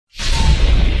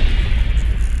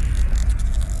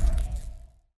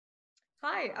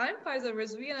Hi, I'm Faiza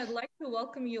Rizvi, and I'd like to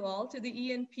welcome you all to the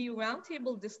ENP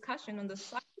Roundtable discussion on the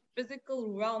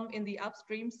psychophysical realm in the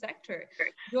upstream sector.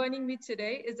 Joining me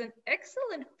today is an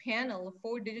excellent panel of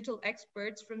four digital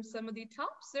experts from some of the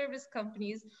top service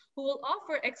companies who will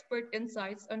offer expert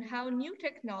insights on how new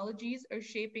technologies are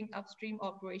shaping upstream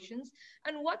operations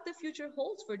and what the future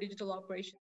holds for digital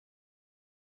operations.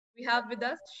 We have with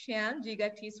us Shan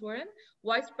Jigatiswaran,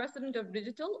 Vice President of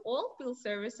Digital Oilfield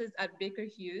Services at Baker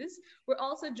Hughes. We're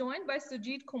also joined by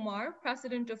Sujit Kumar,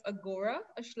 President of Agora,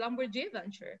 a Schlumberger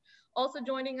venture. Also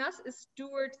joining us is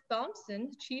Stuart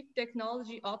Thompson, Chief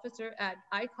Technology Officer at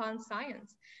Icon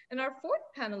Science. And our fourth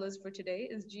panelist for today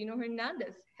is Gino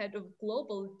Hernandez, Head of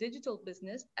Global Digital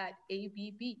Business at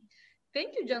ABB.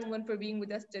 Thank you, gentlemen, for being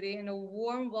with us today, and a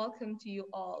warm welcome to you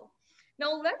all.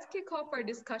 Now, let's kick off our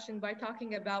discussion by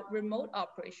talking about remote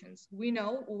operations. We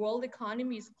know world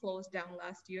economies closed down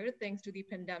last year thanks to the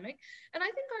pandemic, and I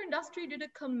think our industry did a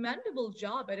commendable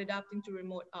job at adapting to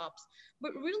remote ops.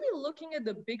 But really looking at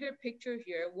the bigger picture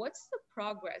here, what's the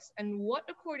progress and what,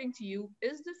 according to you,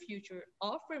 is the future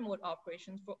of remote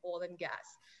operations for oil and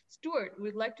gas? Stuart,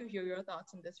 we'd like to hear your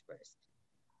thoughts on this first.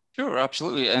 Sure,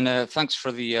 absolutely, and thanks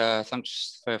for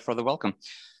the welcome.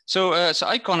 So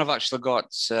Icon have actually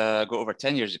got over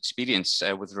 10 years experience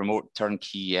with remote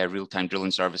turnkey real-time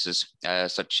drilling services,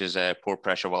 such as pore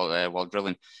pressure while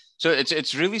drilling. So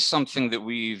it's really something that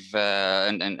we've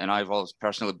and I've always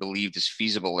personally believed is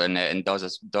feasible and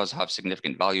does have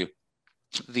significant value.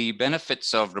 The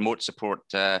benefits of remote support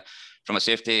from a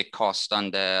safety, cost,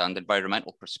 and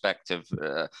environmental perspective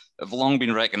have long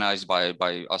been recognized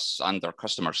by us and our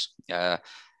customers.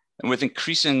 And with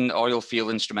increasing oil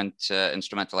field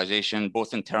instrumentalization,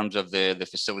 both in terms of the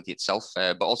facility itself,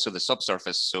 but also the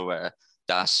subsurface, so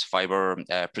DAS, fiber,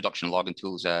 production logging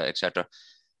tools, etc.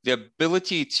 The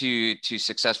ability to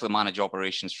successfully manage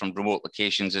operations from remote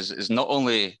locations is not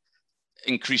only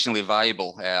increasingly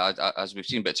valuable, as we've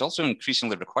seen, but it's also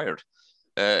increasingly required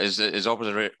as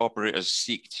operators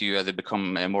seek to they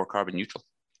become more carbon neutral.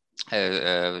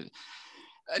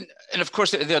 And of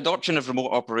course, the adoption of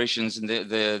remote operations and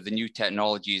the new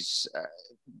technologies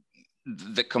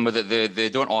that come with it, they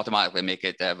don't automatically make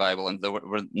it viable, and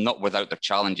we're not without their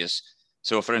challenges.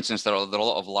 So, for instance, there are a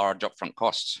lot of large upfront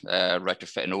costs,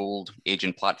 retrofitting old,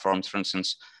 aging platforms, for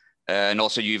instance. And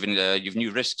also you've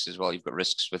new risks as well. You've got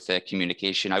risks with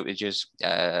communication outages,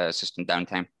 system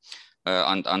downtime,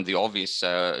 and the obvious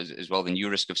as well, the new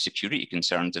risk of security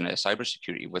concerns and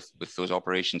cybersecurity with those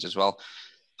operations as well.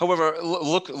 However,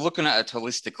 looking at it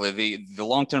holistically, the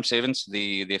long-term savings,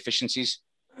 the efficiencies,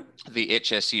 the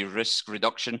HSE risk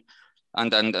reduction,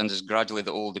 and as gradually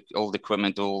the old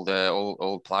equipment,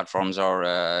 old platforms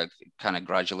are kind of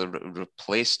gradually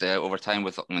replaced over time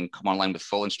and come online with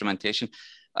full instrumentation.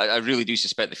 I really do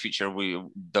suspect the future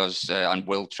does and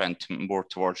will trend more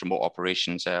towards remote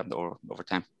operations over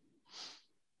time.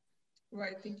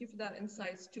 Right, thank you for that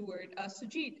insight, Stuart.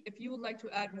 Sujit, if you would like to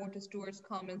add more to Stuart's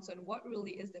comments on what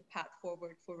really is the path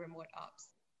forward for remote ops.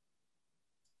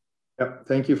 Yeah,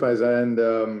 thank you, Faiza,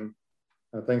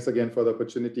 and thanks again for the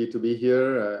opportunity to be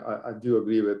here. I do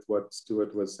agree with what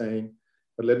Stuart was saying,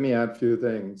 but let me add a few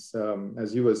things.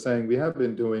 As you were saying, we have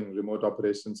been doing remote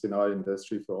operations in our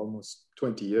industry for almost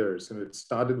 20 years, and it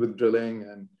started with drilling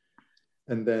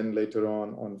and then later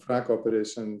on frac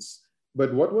operations.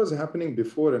 But what was happening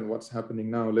before and what's happening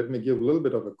now, let me give a little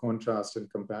bit of a contrast and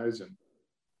comparison.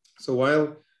 So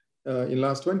while in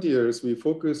last 20 years, we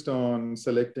focused on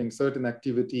selecting certain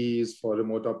activities for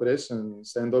remote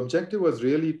operations, and the objective was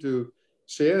really to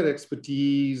share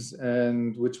expertise,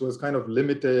 and which was kind of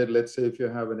limited. Let's say if you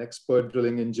have an expert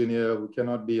drilling engineer who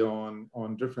cannot be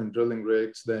on different drilling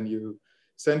rigs, then you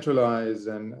centralize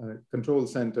and control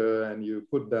center, and you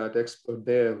put that expert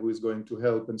there who is going to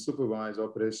help and supervise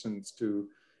operations to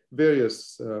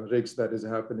various rigs that is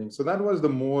happening. So that was the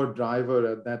more driver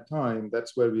at that time.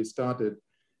 That's where we started.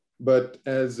 But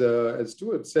as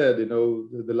Stuart said,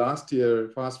 the last year,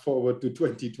 fast forward to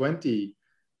 2020,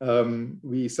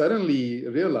 we suddenly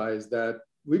realized that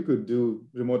we could do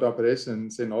remote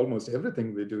operations in almost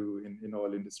everything we do in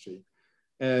oil industry.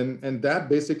 And that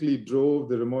basically drove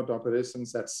the remote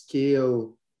operations at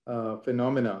scale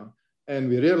phenomena. And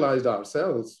we realized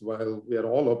ourselves, while we are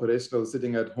all operational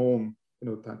sitting at home,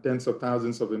 tens of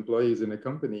thousands of employees in a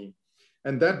company.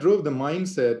 And that drove the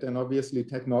mindset, and obviously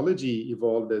technology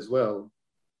evolved as well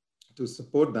to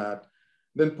support that.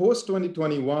 Then post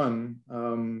 2021,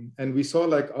 and we saw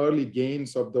like early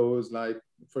gains of those, like,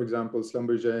 for example,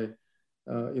 Schlumberger,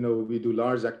 we do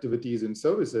large activities in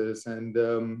services, and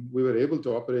we were able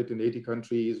to operate in 80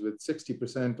 countries with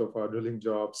 60% of our drilling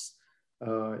jobs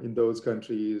in those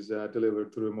countries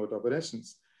delivered through remote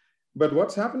operations. But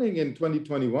what's happening in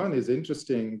 2021 is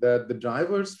interesting, that the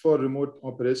drivers for remote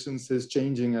operations is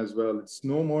changing as well. It's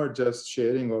no more just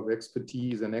sharing of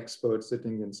expertise and experts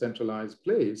sitting in centralized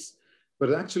place,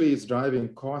 but actually it's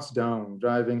driving costs down,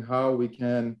 driving how we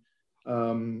can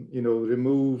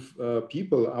remove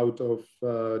people out of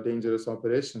dangerous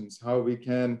operations, how we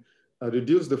can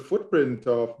reduce the footprint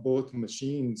of both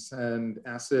machines and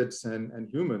assets and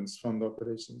humans from the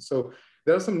operation. So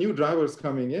there are some new drivers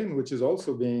coming in, which is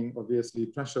also being obviously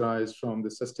pressurized from the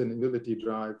sustainability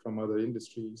drive from other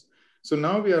industries. So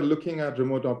now we are looking at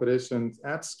remote operations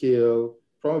at scale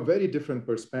from a very different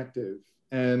perspective.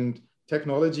 And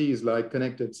technologies like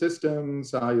connected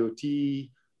systems, IoT,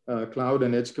 cloud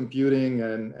and edge computing,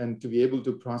 and to be able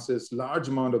to process large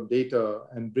amount of data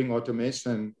and bring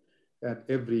automation at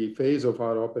every phase of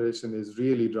our operation is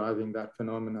really driving that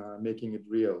phenomena, making it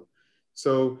real.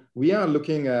 So we are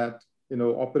looking at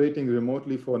operating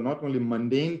remotely for not only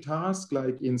mundane tasks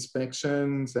like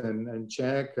inspections and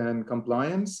check and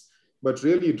compliance, but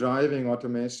really driving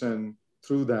automation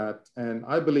through that. And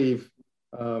I believe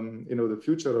the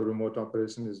future of remote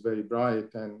operation is very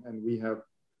bright, and we have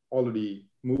already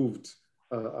moved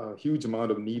a huge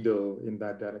amount of needle in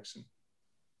that direction.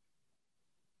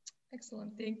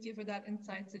 Excellent. Thank you for that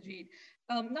insight, Sajid.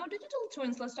 Now, digital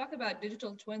twins, let's talk about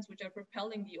digital twins, which are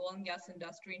propelling the oil and gas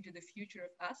industry into the future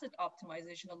of asset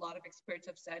optimization, a lot of experts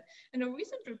have said. And a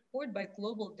recent report by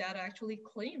Global Data actually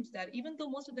claims that even though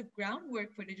most of the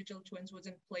groundwork for digital twins was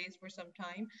in place for some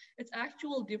time, its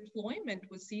actual deployment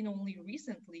was seen only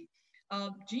recently.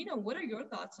 Gino, what are your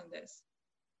thoughts on this?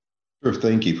 Sure,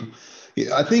 thank you.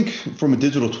 Yeah, I think from a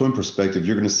digital twin perspective,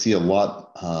 you're going to see a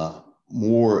lot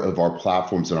more of our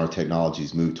platforms and our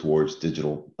technologies move towards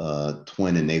digital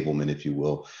twin enablement, if you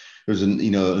will. There's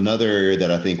another area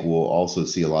that I think will also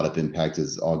see a lot of impact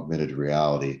is augmented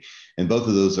reality. And both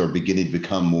of those are beginning to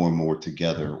become more and more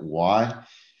together. Why?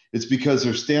 It's because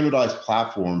there's standardized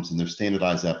platforms and there's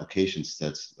standardized application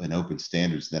sets and open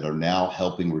standards that are now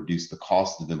helping reduce the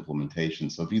cost of implementation.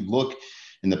 So if you look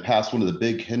in the past, one of the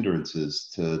big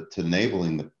hindrances to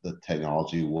enabling the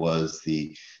technology was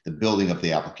the building of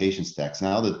the application stacks.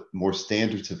 Now that more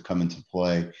standards have come into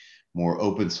play, more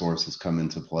open source has come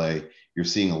into play, you're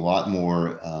seeing a lot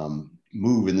more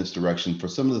move in this direction for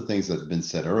some of the things that have been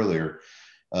said earlier,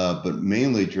 but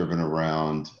mainly driven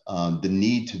around the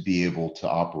need to be able to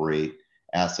operate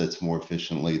assets more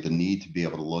efficiently, the need to be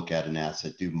able to look at an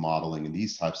asset, do modeling and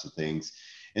these types of things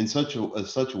in such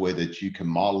a way that you can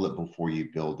model it before you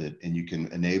build it, and you can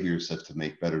enable yourself to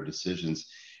make better decisions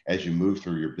as you move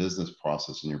through your business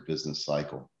process and your business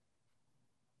cycle.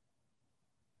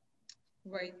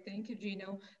 Right, thank you,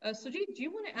 Gino. Sujit, do you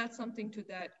want to add something to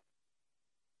that?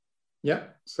 Yeah,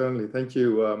 certainly, thank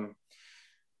you.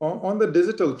 On the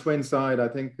digital twin side, I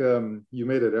think you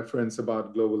made a reference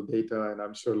about global data, and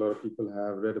I'm sure a lot of people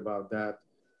have read about that,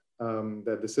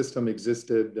 that the system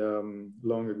existed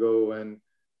long ago. And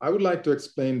I would like to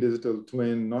explain digital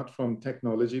twin, not from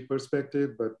technology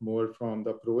perspective, but more from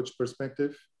the approach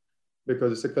perspective,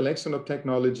 because it's a collection of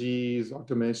technologies,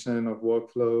 automation of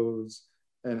workflows,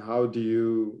 and how do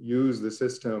you use the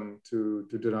system to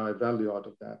derive value out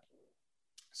of that.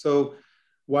 So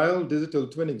while digital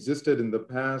twin existed in the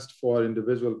past for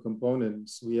individual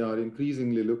components, we are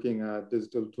increasingly looking at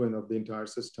digital twin of the entire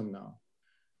system now,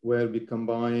 where we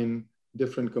combine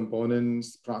different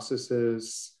components,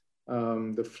 processes,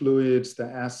 the fluids, the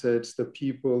assets, the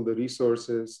people, the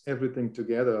resources, everything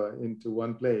together into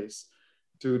one place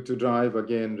to drive,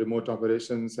 again, remote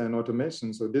operations and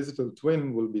automation. So digital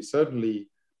twin will be certainly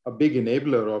a big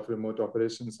enabler of remote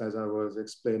operations, as I was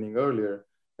explaining earlier,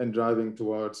 and driving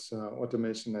towards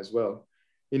automation as well.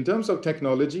 In terms of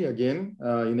technology, again,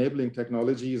 enabling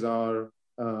technologies are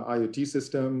IoT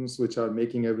systems, which are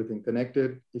making everything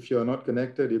connected. If you're not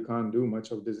connected, you can't do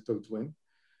much of digital twin.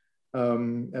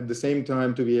 At the same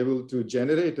time, to be able to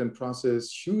generate and process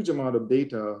huge amount of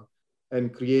data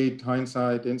and create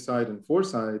hindsight, insight, and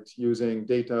foresight using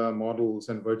data models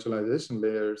and virtualization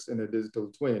layers in a digital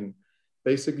twin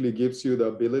basically gives you the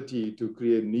ability to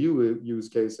create new use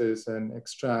cases and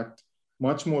extract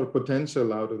much more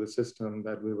potential out of the system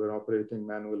that we were operating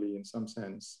manually in some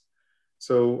sense.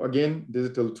 So again,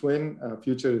 digital twin,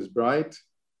 future is bright.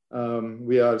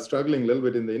 We are struggling a little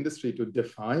bit in the industry to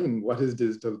define what is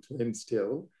digital twin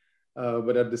still,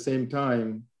 but at the same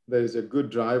time, there is a good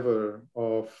driver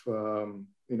of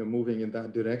moving in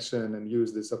that direction and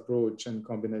use this approach and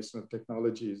combination of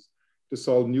technologies to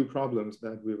solve new problems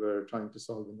that we were trying to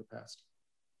solve in the past.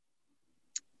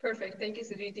 Perfect. Thank you,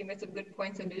 Sujit. You made some good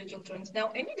points on digital twins.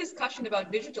 Now, any discussion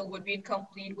about digital would be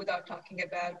incomplete without talking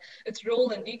about its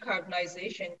role in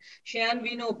decarbonization. Shan,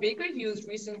 we know Baker Hughes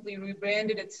recently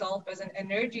rebranded itself as an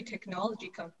energy technology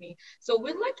company. So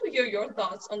we'd like to hear your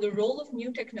thoughts on the role of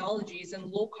new technologies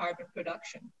in low carbon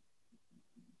production.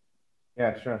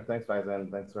 Yeah, sure. Thanks,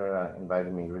 Faizan. Thanks for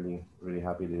inviting me. Really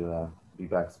happy to be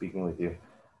back speaking with you.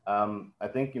 I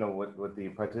think, what the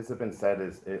participant said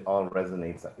is it all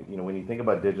resonates. When you think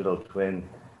about digital twin,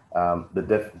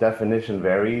 the definition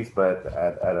varies, but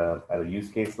at a use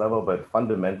case level, but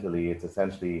fundamentally, it's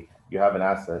essentially you have an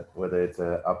asset, whether it's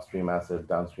an upstream asset,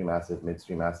 downstream asset,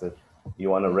 midstream asset, you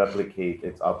want to replicate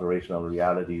its operational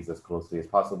realities as closely as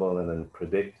possible and then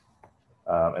predict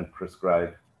and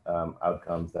prescribe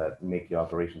outcomes that make your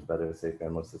operations better, safer,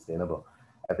 and more sustainable.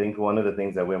 I think one of the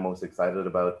things that we're most excited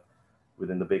about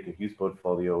within the Baker Hughes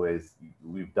portfolio is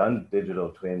we've done digital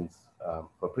twins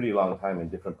for a pretty long time in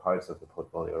different parts of the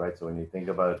portfolio, right? So when you think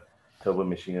about turbo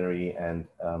machinery and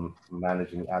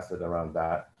managing asset around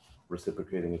that,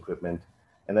 reciprocating equipment,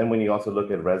 and then when you also look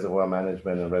at reservoir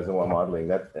management and reservoir modeling,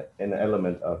 that's an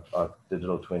element of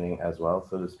digital twinning as well,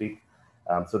 so to speak.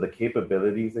 So the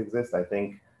capabilities exist. I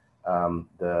think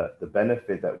the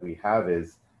benefit that we have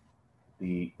is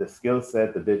the skill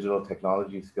set, the digital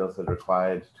technology skill set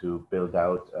required to build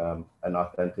out an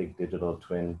authentic digital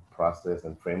twin process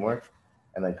and framework,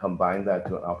 and then combine that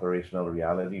to an operational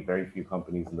reality. Very few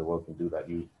companies in the world can do that.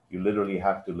 You literally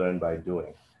have to learn by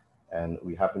doing. And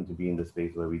we happen to be in the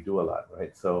space where we do a lot,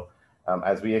 right? So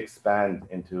as we expand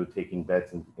into taking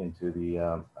bets into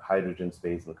the hydrogen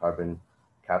space and carbon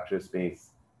capture space,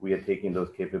 we are taking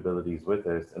those capabilities with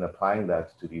us and applying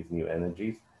that to these new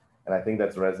energies. And I think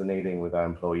that's resonating with our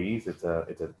employees. It's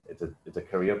a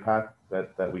career path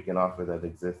that we can offer that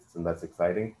exists, and that's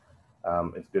exciting.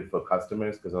 It's good for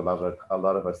customers because a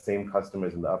lot of our same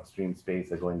customers in the upstream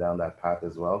space are going down that path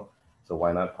as well. So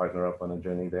why not partner up on a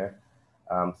journey there?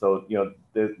 So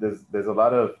there's a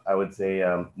lot of, I would say,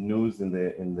 news in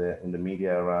the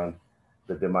media around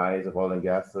the demise of oil and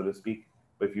gas, so to speak.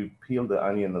 But if you peel the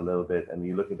onion a little bit and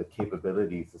you look at the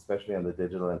capabilities, especially on the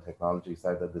digital and technology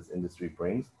side that this industry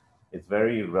brings, it's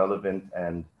very relevant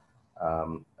and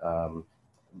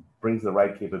brings the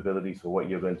right capabilities for what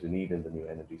you're going to need in the new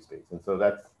energy space. And so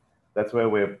that's where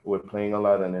we're playing a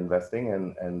lot and investing.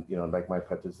 And like my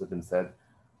participant said,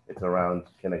 it's around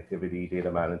connectivity,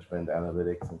 data management,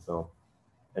 analytics, and so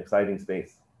exciting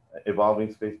space,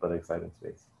 evolving space, but exciting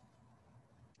space.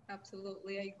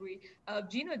 Absolutely, I agree.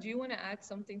 Gino, do you want to add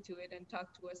something to it and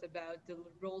talk to us about the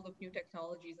role of new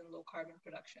technologies in low carbon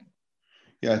production?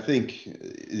 Yeah, I think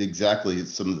exactly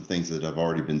some of the things that have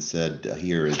already been said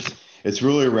here is it's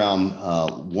really around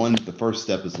the first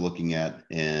step is looking at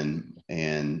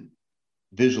and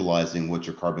visualizing what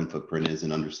your carbon footprint is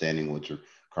and understanding what your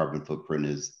carbon footprint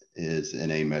is in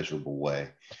a measurable way.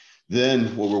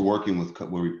 Then what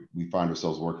where we find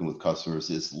ourselves working with customers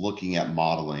is looking at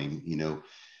modeling,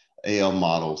 AL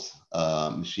models,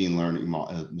 machine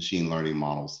learning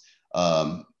models.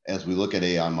 As we look at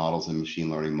AI models and machine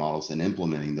learning models and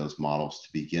implementing those models to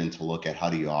begin to look at how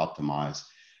do you optimize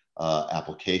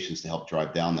applications to help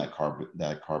drive down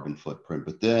that carbon footprint.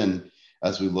 But then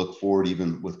as we look forward,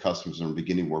 even with customers and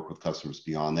beginning work with customers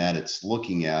beyond that, it's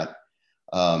looking at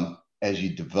as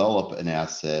you develop an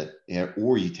asset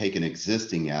or you take an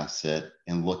existing asset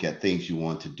and look at things you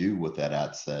want to do with that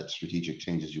asset, strategic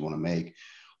changes you want to make.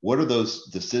 What are those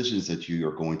decisions that you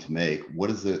are going to make?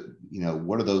 What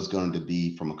are those going to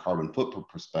be from a carbon footprint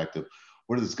perspective?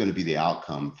 What is going to be the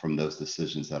outcome from those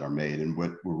decisions that are made? And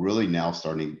what we're really now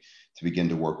starting to begin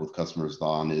to work with customers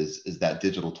on is that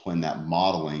digital twin, that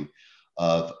modeling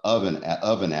of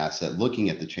an asset, looking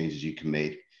at the changes you can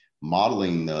make,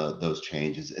 modeling those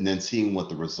changes, and then seeing what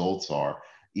the results are,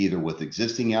 either with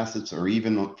existing assets or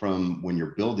even from when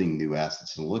you're building new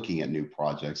assets and looking at new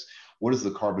projects. What is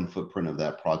the carbon footprint of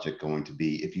that project going to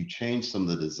be? If you change some of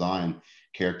the design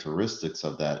characteristics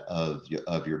of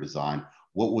your design,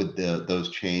 what would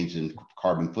those change in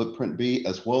carbon footprint be,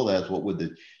 as well as what would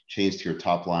the change to your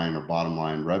top line or bottom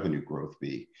line revenue growth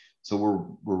be? So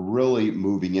we're really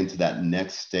moving into that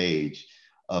next stage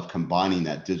of combining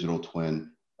that digital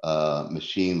twin,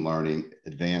 machine learning,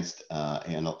 advanced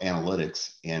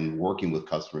analytics, and working with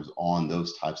customers on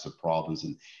those types of problems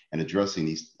and addressing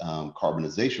these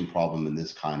carbonization problem in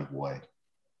this kind of way.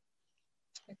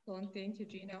 Excellent, thank you,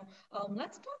 Gino.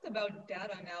 Let's talk about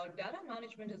data now. Data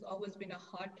management has always been a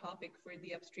hot topic for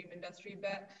the upstream industry,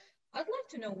 but I'd like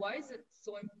to know, why is it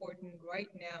so important right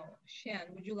now? Shan,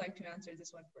 would you like to answer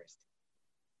this one first?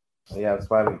 Yeah, it's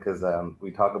funny because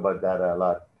we talk about data a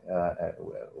lot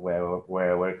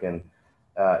where I work, and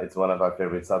It's one of our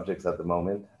favorite subjects at the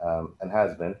moment, and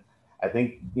has been. I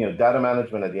think data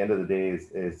management at the end of the day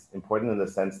is important in the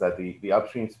sense that the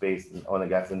upstream space in oil and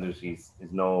gas industries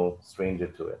is no stranger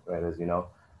to it, right? As you know,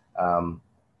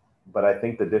 but I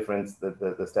think the difference,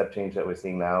 the step change that we're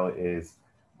seeing now is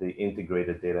the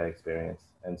integrated data experience,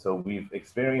 and so we've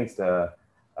experienced a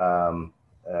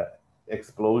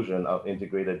explosion of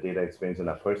integrated data experience in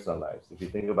our personal lives. If you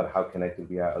think about how connected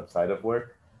we are outside of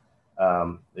work,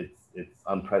 it's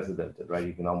unprecedented, right?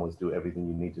 You can almost do everything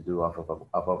you need to do off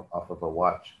of a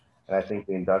watch. And I think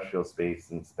the industrial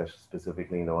space, and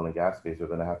specifically in the oil and gas space, we're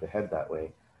going to have to head that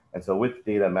way. And so with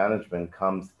data management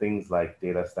comes things like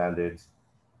data standards,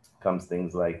 comes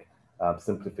things like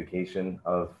simplification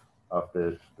of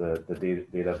the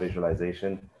data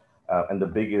visualization. And the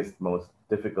biggest, most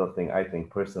difficult thing, I think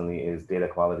personally, is data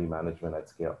quality management at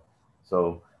scale.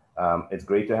 So it's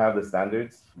great to have the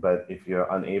standards, but if you're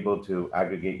unable to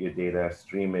aggregate your data,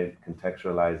 stream it,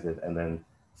 contextualize it, and then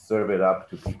serve it up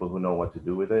to people who know what to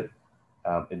do with it,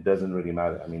 it doesn't really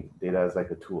matter. I mean, data is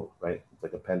like a tool, right? It's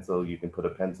like a pencil. You can put a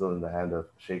pencil in the hand of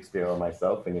Shakespeare or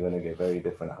myself, and you're going to get very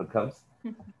different outcomes.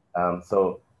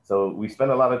 So we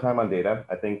spend a lot of time on data.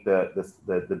 I think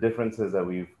the differences that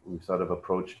we've sort of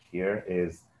approached here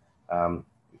is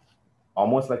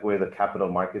almost like where the capital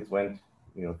markets went,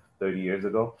 30 years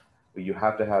ago, where you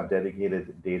have to have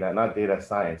dedicated data, not data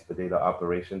science, but data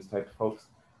operations type folks.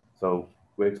 So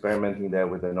we're experimenting there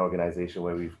with an organization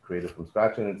where we've created from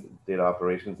scratch and it's data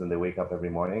operations, and they wake up every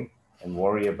morning and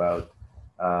worry about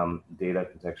data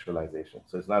contextualization.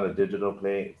 So it's not a digital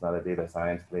play, it's not a data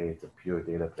science play, it's a pure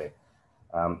data play.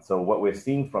 So what we're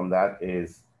seeing from that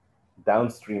is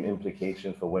downstream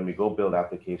implication for when we go build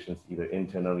applications, either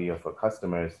internally or for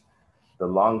customers. The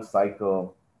long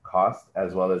cycle cost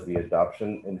as well as the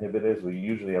adoption inhibitors were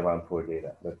usually around poor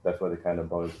data. That's what it kind of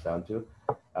boils down to.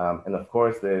 And of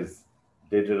course, there's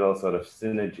digital sort of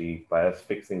synergy. By us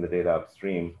fixing the data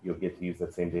upstream, you'll get to use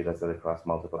that same data set across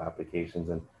multiple applications.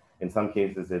 And in some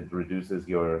cases, it reduces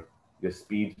your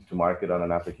speed to market on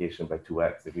an application by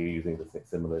 2x if you're using the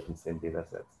similar and same data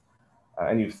sets.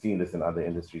 And you've seen this in other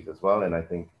industries as well. And I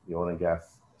think the oil and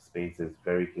gas space is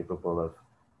very capable of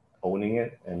owning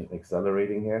it and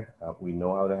accelerating here. We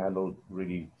know how to handle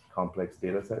really complex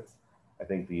data sets. I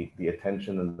think the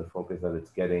attention and the focus that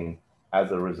it's getting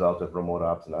as a result of remote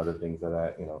ops and other things that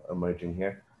are emerging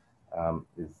here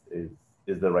is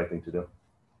the right thing to do.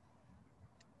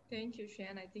 Thank you,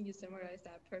 Shan. I think you summarized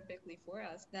that perfectly for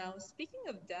us. Now, speaking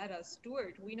of data,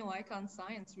 Stuart, we know Icon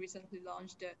Science recently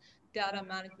launched a data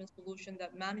management solution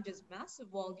that manages massive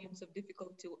volumes of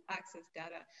difficult to access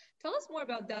data. Tell us more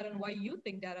about that and why you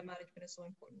think data management is so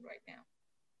important right now.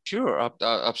 Sure,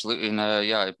 absolutely, and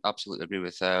yeah, I absolutely agree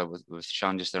with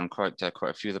Shan just there on quite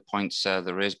a few of the points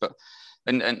there is, but.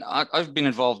 And I've been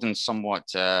involved in somewhat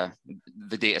the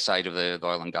data side of the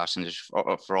oil and gas industry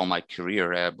for all my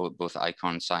career, both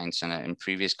Icon Science and in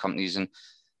previous companies. And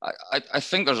I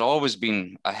think there's always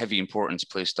been a heavy importance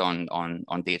placed on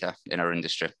data in our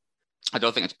industry. I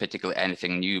don't think it's particularly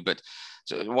anything new, but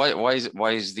so why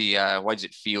does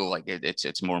it feel like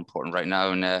it's more important right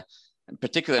now? And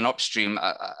particularly in upstream,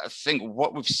 I think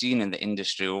what we've seen in the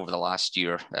industry over the last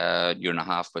year and a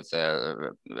half with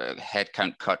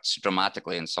headcount cuts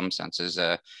dramatically in some senses,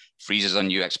 freezes on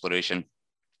new exploration,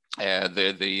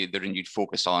 the renewed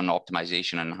focus on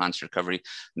optimization and enhanced recovery,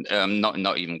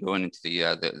 not even going into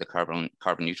the carbon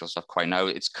neutral stuff quite now.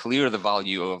 It's clear the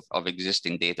value of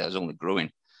existing data is only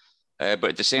growing. But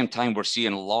at the same time, we're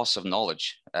seeing loss of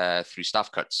knowledge through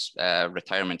staff cuts,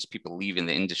 retirements, people leaving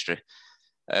the industry.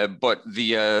 But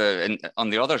and on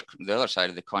the other side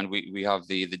of the coin, we have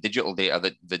the digital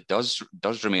data that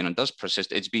does remain and does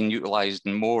persist. It's being utilized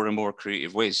in more and more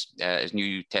creative ways as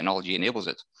new technology enables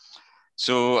it.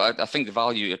 So I think the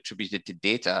value attributed to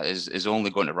data is only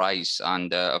going to rise,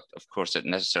 and of course, it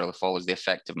necessarily follows the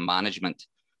effective management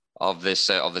of this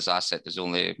asset is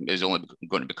only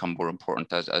going to become more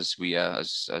important as we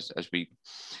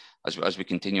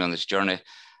continue on this journey.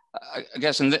 I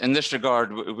guess in this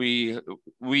regard,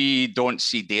 we don't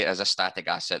see data as a static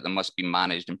asset that must be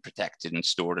managed and protected and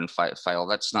stored in file.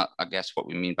 That's not, I guess, what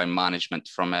we mean by management.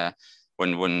 From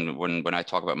when I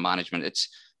talk about management,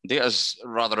 data is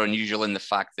rather unusual in the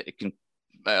fact that it can,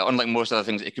 unlike most other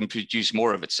things, it can produce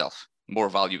more of itself. More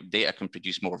value data can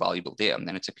produce more valuable data, and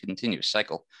then it's a continuous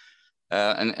cycle.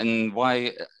 And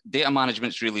why data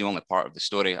management is really only part of the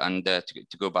story. And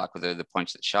to go back with the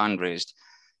points that Shan raised,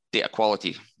 data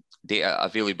quality, data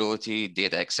availability,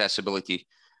 data accessibility,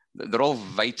 they're all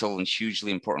vital and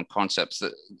hugely important concepts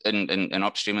that in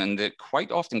upstream, and they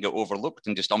quite often get overlooked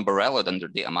and just umbrellaed under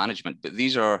data management. But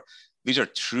these are these are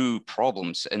true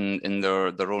problems in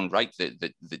their own right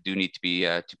that do need to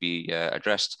be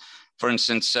addressed. For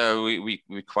instance, we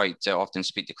quite often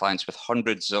speak to clients with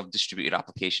hundreds of distributed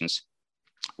applications,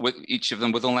 with each of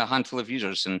them with only a handful of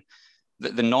users, and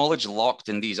the knowledge locked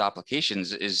in these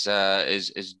applications is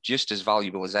just as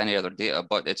valuable as any other data,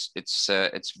 but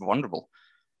it's vulnerable.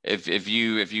 If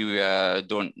you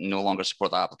don't no longer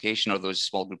support the application, or those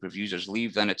small group of users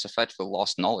leave, then it's effectively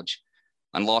lost knowledge,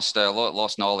 and lost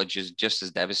knowledge is just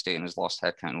as devastating as lost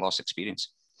headcount and lost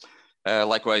experience.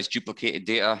 Likewise, duplicated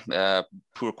data,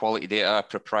 poor quality data,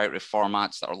 proprietary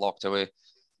formats that are locked away.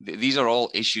 These are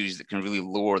all issues that can really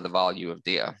lower the value of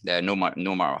data, no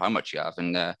matter how much you have.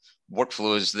 And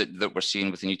workflows that we're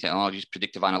seeing with the new technologies,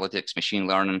 predictive analytics, machine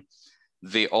learning,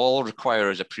 they all require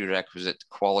as a prerequisite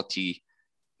quality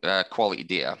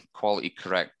data, quality,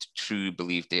 correct, true,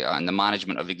 believed data, and the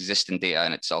management of existing data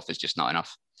in itself is just not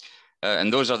enough.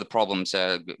 And those are the problems,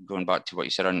 going back to what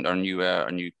you said, our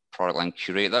new product line,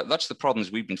 Curate. That's the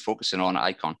problems we've been focusing on at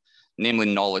ICON,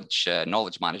 namely knowledge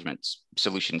management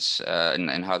solutions,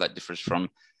 and how that differs from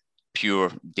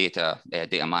pure data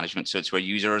management. So it's where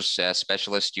users,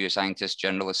 specialists, geoscientists,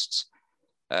 generalists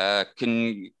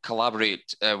can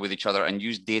collaborate with each other and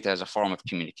use data as a form of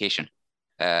communication,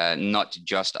 not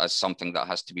just as something that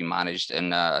has to be managed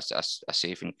in a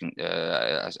safe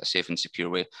and secure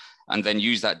way, and then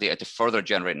use that data to further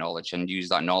generate knowledge and use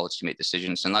that knowledge to make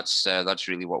decisions. And that's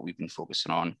really what we've been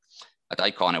focusing on at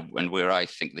ICON, and where I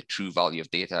think the true value of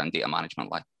data and data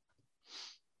management lie.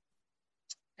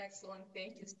 Excellent,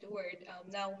 thank you, Stuart.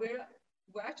 Now we're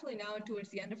actually now towards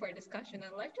the end of our discussion.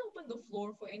 I'd like to open the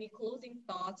floor for any closing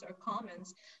thoughts or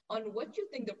comments on what you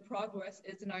think the progress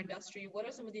is in our industry. What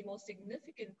are some of the most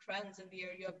significant trends in the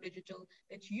area of digital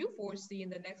that you foresee in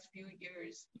the next few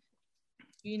years?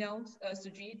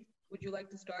 Sujit, would you like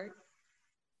to start?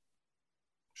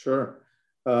 Sure.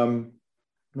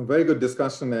 Very good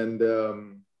discussion, and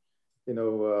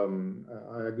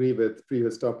I agree with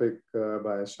previous topic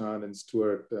by Sean and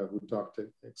Stuart, who talked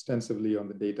extensively on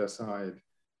the data side.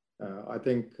 I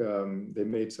think they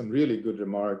made some really good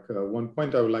remark. One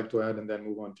point I would like to add, and then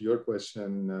move on to your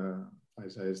question,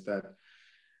 Isa, is that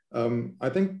I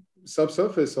think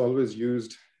Subsurface always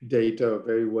used data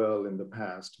very well in the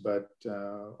past, but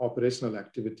operational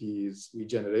activities, we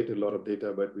generated a lot of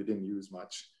data, but we didn't use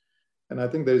much. And I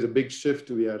think there's a big shift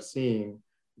we are seeing,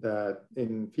 that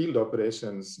in field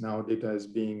operations, now data is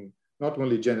being not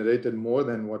only generated more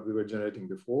than what we were generating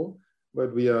before,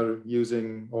 but we are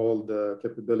using all the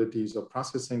capabilities of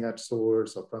processing at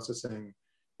source or processing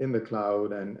in the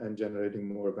cloud and generating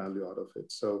more value out of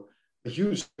it. So a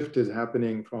huge shift is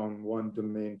happening from one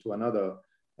domain to another.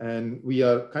 And we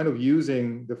are kind of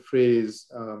using the phrase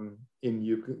in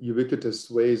ubiquitous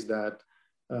ways that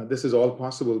this is all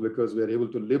possible because we are able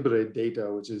to liberate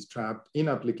data, which is trapped in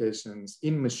applications,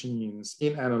 in machines,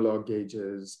 in analog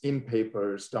gauges, in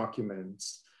papers,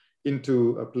 documents,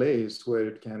 into a place where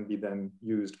it can be then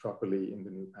used properly in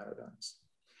the new paradigms.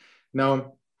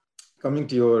 Now, coming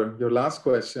to your last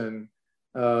question,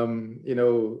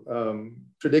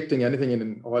 predicting anything in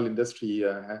an oil industry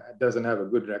doesn't have a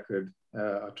good record,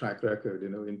 a track record,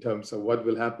 in terms of what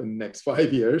will happen next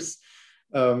 5 years.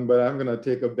 But I'm going to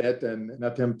take a bet and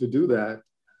attempt to do that.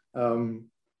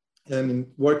 And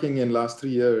working in last 3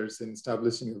 years in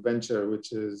establishing a venture,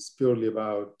 which is purely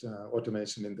about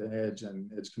automation in the edge and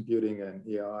edge computing and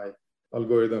AI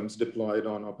algorithms deployed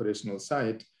on operational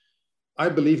site, I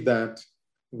believe that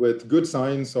with good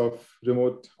signs of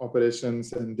remote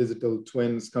operations and digital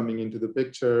twins coming into the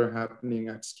picture, happening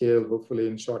at scale, hopefully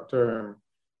in short term,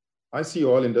 I see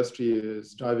oil industry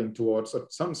is driving towards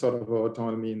some sort of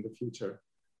autonomy in the future.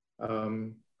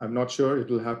 I'm not sure it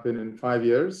will happen in 5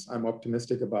 years. I'm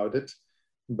optimistic about it,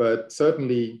 but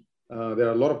certainly there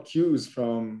are a lot of cues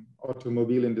from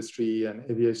automobile industry and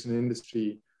aviation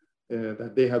industry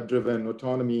that they have driven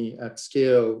autonomy at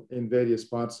scale in various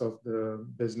parts of the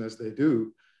business they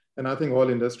do. And I think oil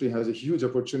industry has a huge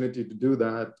opportunity to do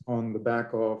that on the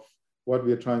back of what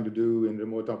we are trying to do in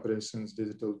remote operations,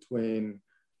 digital twin,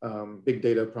 big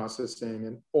data processing,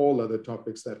 and all other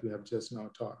topics that we have just now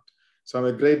talked. So I'm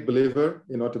a great believer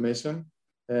in automation,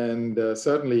 and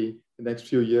certainly the next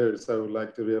few years, I would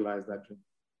like to realize that dream.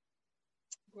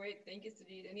 Great, thank you,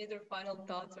 Sujit. Any other final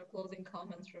thoughts or closing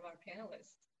comments from our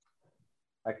panelists?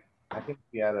 I think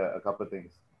we had a couple of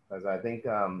things. As I think,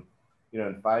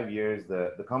 in 5 years,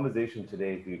 the conversation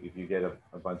today, if you get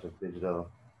a bunch of digital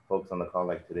folks on the call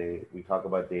like today, we talk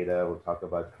about data, we'll talk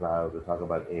about cloud, we'll talk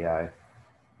about AI.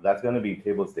 That's going to be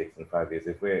table stakes in 5 years.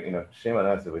 If we're, shame on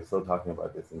us if we're still talking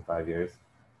about this in 5 years.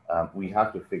 We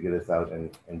have to figure this out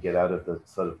and get out of the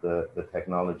sort of the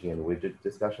technology and widget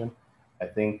discussion. I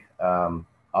think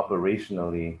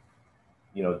operationally,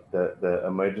 you know, the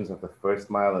emergence of the first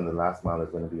mile and the last mile is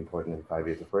going to be important in 5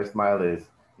 years. The first mile is,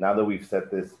 now that we've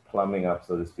set this plumbing up,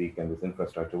 so to speak, and this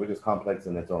infrastructure, which is complex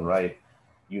in its own right,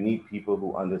 you need people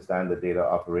who understand the data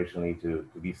operationally to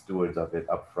be stewards of it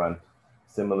upfront,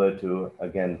 similar to,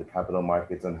 again, the capital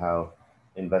markets and how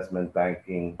investment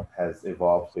banking has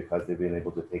evolved because they've been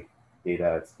able to take data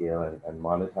at scale and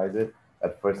monetize it.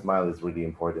 That first mile is really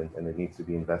important, and it needs to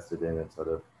be invested in and sort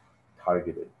of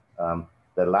targeted.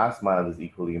 The last mile is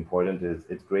equally important.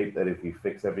 It's great that if we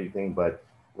fix everything, but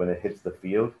when it hits the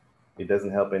field, it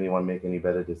doesn't help anyone make any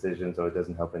better decisions, or it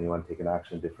doesn't help anyone take an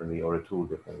action differently or a tool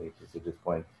differently. To Sujit's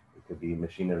point, it could be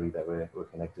machinery that we're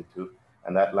connected to.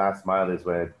 And that last mile is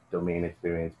where domain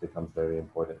experience becomes very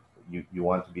important. You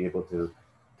want to be able to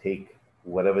take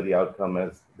whatever the outcome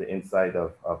is, the insight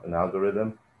of an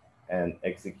algorithm, and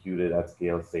execute it at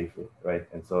scale safely, right?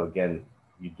 And so again,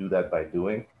 you do that by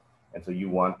doing. And so you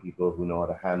want people who know how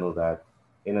to handle that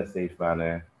in a safe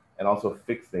manner and also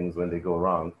fix things when they go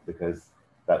wrong, because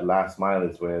that last mile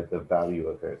is where the value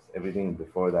occurs. Everything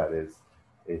before that is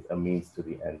a means to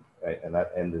the end, right? And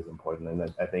that end is important.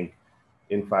 And I think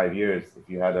in 5 years, if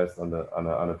you had us on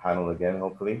a panel again,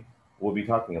 hopefully, we'll be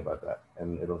talking about that,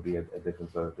 and it'll be a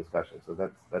different sort of discussion. So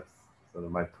that's sort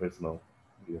of my personal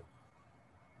view.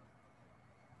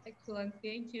 Excellent.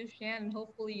 Thank you, Shan.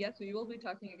 Hopefully, yes, we will be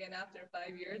talking again after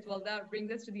 5 years. Well, that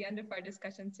brings us to the end of our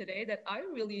discussion today that I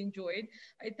really enjoyed.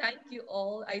 I thank you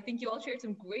all. I think you all shared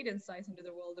some great insights into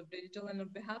the world of digital. And on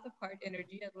behalf of Heart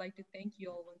Energy, I'd like to thank you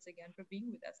all once again for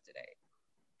being with us today.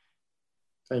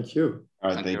 Thank you. All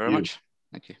right, Thank you very much.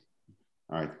 Thank you.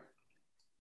 All right.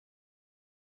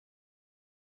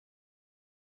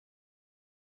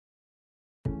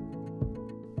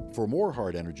 For more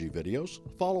Heart Energy videos,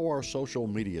 follow our social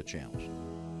media channels.